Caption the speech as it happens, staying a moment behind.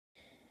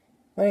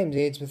My name is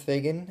Aidan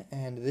Smith-Fagan,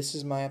 and this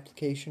is my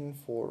application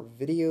for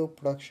Video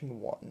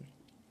Production 1.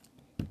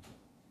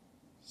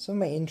 Some of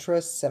my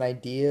interests and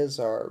ideas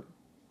are,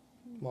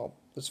 well,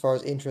 as far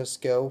as interests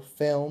go,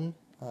 film,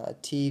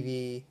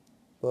 TV,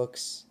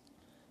 books,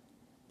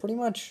 pretty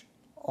much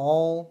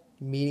all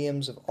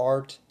mediums of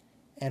art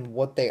and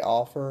what they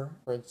offer.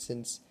 For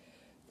instance,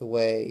 the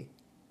way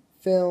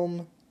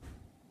film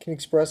can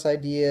express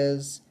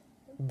ideas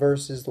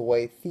versus the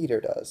way theater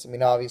does. I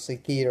mean, obviously,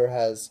 theater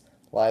has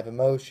live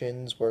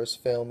emotions, whereas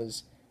film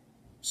is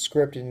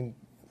scripted and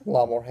a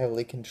lot more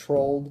heavily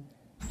controlled,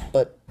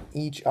 but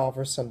each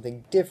offers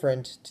something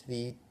different to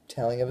the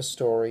telling of a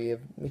story,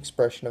 of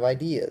expression of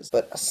ideas.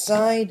 But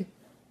aside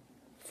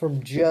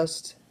from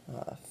just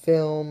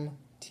film,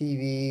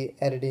 TV,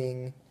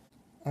 editing,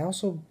 I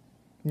also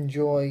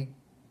enjoy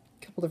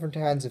a couple different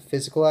kinds of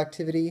physical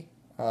activity.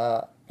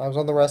 I was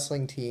on the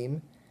wrestling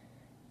team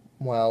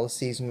while the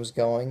season was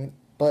going,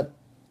 but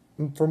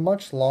for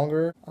much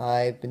longer,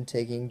 I've been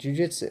taking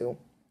jujitsu.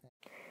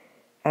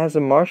 As a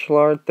martial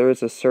art, there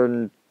is a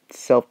certain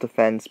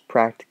self-defense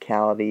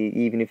practicality,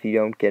 even if you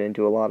don't get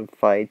into a lot of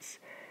fights,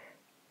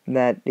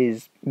 that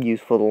is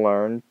useful to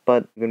learn,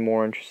 but even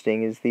more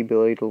interesting is the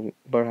ability to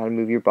learn how to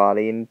move your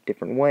body in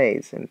different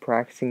ways, and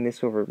practicing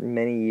this over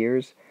many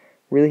years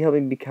really helped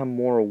me become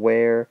more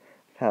aware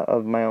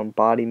of my own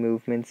body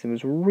movements. It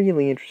was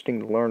really interesting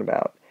to learn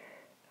about.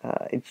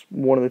 It's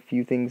one of the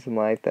few things in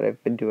life that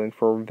I've been doing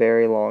for a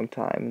very long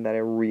time and that I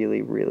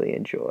really, really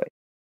enjoy.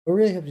 What I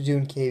really hope to do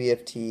in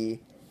KBFT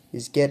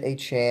is get a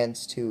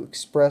chance to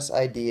express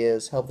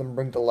ideas, help them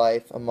bring to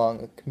life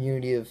among a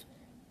community of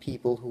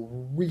people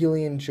who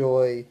really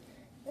enjoy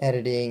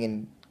editing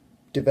and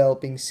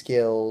developing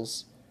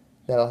skills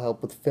that'll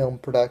help with film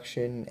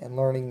production and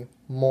learning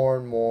more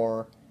and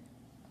more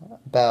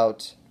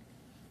about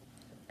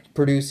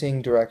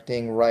producing,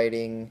 directing,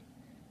 writing,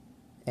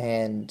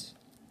 and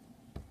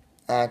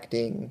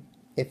acting,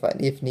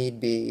 if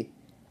need be,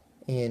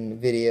 in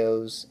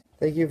videos.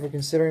 Thank you for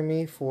considering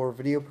me for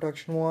Video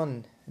Production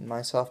 1 in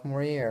my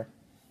sophomore year.